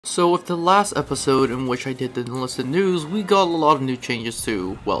So with the last episode in which I did the Enlisted news, we got a lot of new changes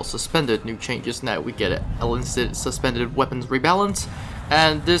to, well, suspended new changes. Now we get Enlisted suspended weapons rebalance,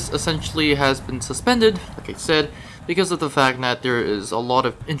 and this essentially has been suspended, like I said, because of the fact that there is a lot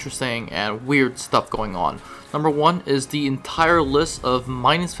of interesting and weird stuff going on. Number one is the entire list of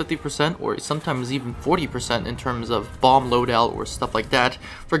minus 50% or sometimes even 40% in terms of bomb loadout or stuff like that.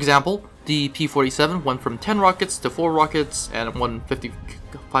 For example, the P-47 went from 10 rockets to 4 rockets and one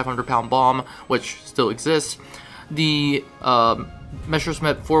 500-pound bomb, which still exists. The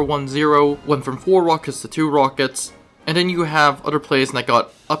Messerschmitt 410 went from 4 rockets to 2 rockets. And then you have other planes that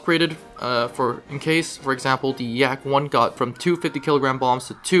got upgraded in case. For example, the Yak-1 got from 2 50-kilogram bombs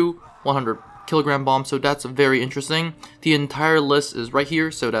to 2 100-kilogram bombs, so that's very interesting. The entire list is right here,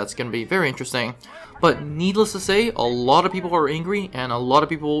 so that's going to be very interesting. But needless to say, a lot of people are angry, and a lot of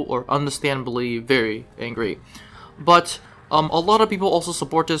people are understandably very angry. But a lot of people also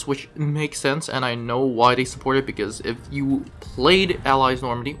support this, which makes sense, and I know why they support it, because if you played Allies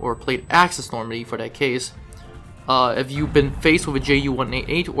Normandy, or played Axis Normandy for that case, if you've been faced with a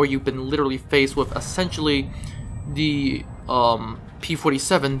Ju-188, or you've been literally faced with essentially the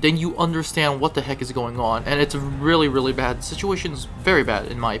P-47, then you understand what the heck is going on, and it's really, really bad. The situation is very bad,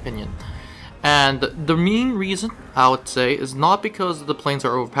 in my opinion. And the main reason, I would say, is not because the planes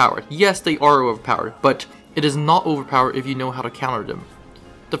are overpowered. Yes, they are overpowered, but it is not overpowered if you know how to counter them.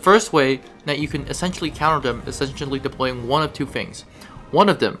 The first way that you can essentially counter them is essentially deploying one of two things. One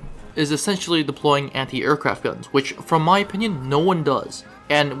of them is essentially deploying anti-aircraft guns, which, from my opinion, no one does.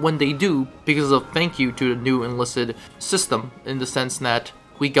 And when they do, because of thank you to the new Enlisted system, in the sense that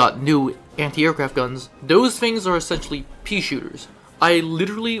we got new anti-aircraft guns, those things are essentially pea shooters. I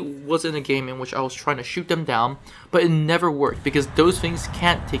literally was in a game in which I was trying to shoot them down, but it never worked, because those things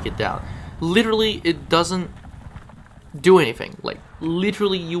can't take it down. Literally, it doesn't do anything. Like,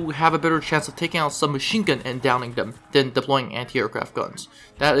 literally, you have a better chance of taking out some machine gun and downing them than deploying anti-aircraft guns.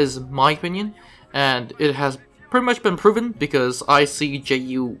 That is my opinion, and it has pretty much been proven, because I see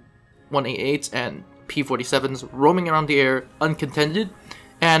Ju-188s and P-47s roaming around the air uncontended,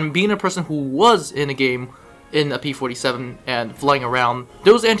 and being a person who was in a game in a P-47 and flying around,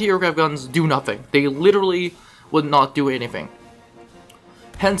 those anti-aircraft guns do nothing. They literally would not do anything.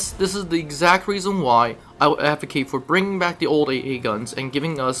 Hence, this is the exact reason why I would advocate for bringing back the old AA guns and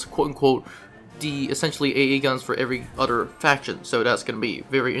giving us, quote-unquote, the essentially AA guns for every other faction. So that's going to be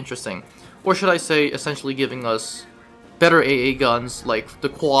very interesting. Or should I say, essentially giving us better AA guns, like the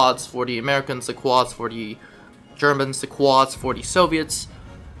quads for the Americans, the quads for the Germans, the quads for the Soviets.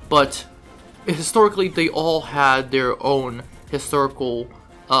 But historically, they all had their own historical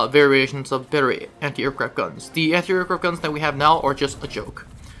variations of better anti-aircraft guns. The anti-aircraft guns that we have now are just a joke.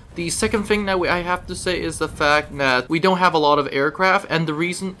 The second thing that I have to say is the fact that we don't have a lot of aircraft, and the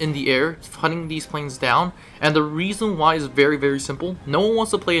reason in the air, hunting these planes down, and the reason why is very, very simple. No one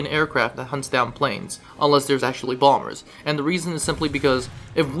wants to play an aircraft that hunts down planes, unless there's actually bombers. And the reason is simply because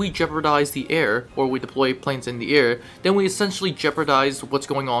if we jeopardize the air, or we deploy planes in the air, then we essentially jeopardize what's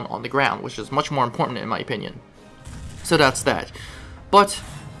going on the ground, which is much more important in my opinion. So that's that. But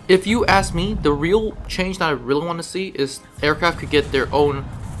if you ask me, the real change that I really want to see is aircraft could get their own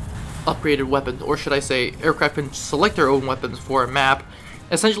upgraded weapons, or should I say, aircraft can select their own weapons for a map,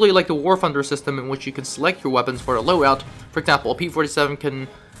 essentially like the War Thunder system in which you can select your weapons for a loadout. For example, a P-47 can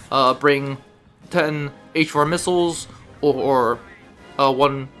bring 10 H-4 missiles or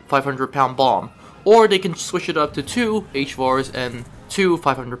one 500-pound bomb, or they can switch it up to 2 H-4s and 2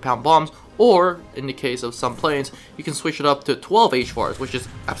 500-pound bombs, or in the case of some planes, you can switch it up to 12 H-4s, which is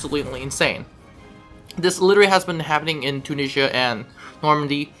absolutely insane. This literally has been happening in Tunisia and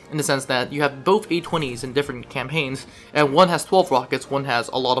Normandy, in the sense that you have both A-20s in different campaigns, and one has 12 rockets, one has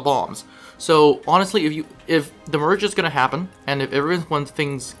a lot of bombs. So honestly, if the merge is going to happen, and if everyone's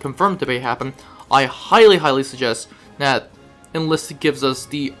things confirmed to be happen, I highly, highly suggest that Enlisted gives us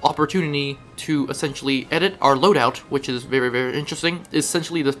the opportunity to essentially edit our loadout, which is very, very interesting. It's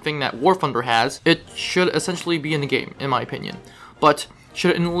essentially the thing that War Thunder has. It should essentially be in the game, in my opinion. But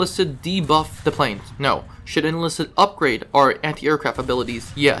should Enlisted debuff the planes? No. Should Enlisted upgrade our anti-aircraft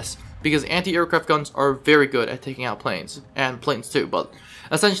abilities? Yes. Because anti-aircraft guns are very good at taking out planes, and planes too, but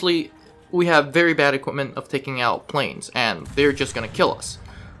essentially we have very bad equipment of taking out planes, and they're just gonna kill us.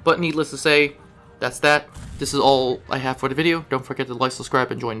 But needless to say, that's that. This is all I have for the video. Don't forget to like, subscribe,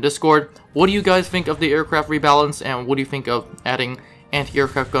 and join Discord. What do you guys think of the aircraft rebalance, and what do you think of adding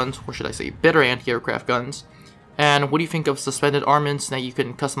anti-aircraft guns, or should I say better anti-aircraft guns? And what do you think of suspended armaments that you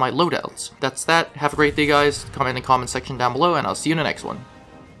can customize loadouts? That's that. Have a great day, guys. Comment in the comment section down below, and I'll see you in the next one.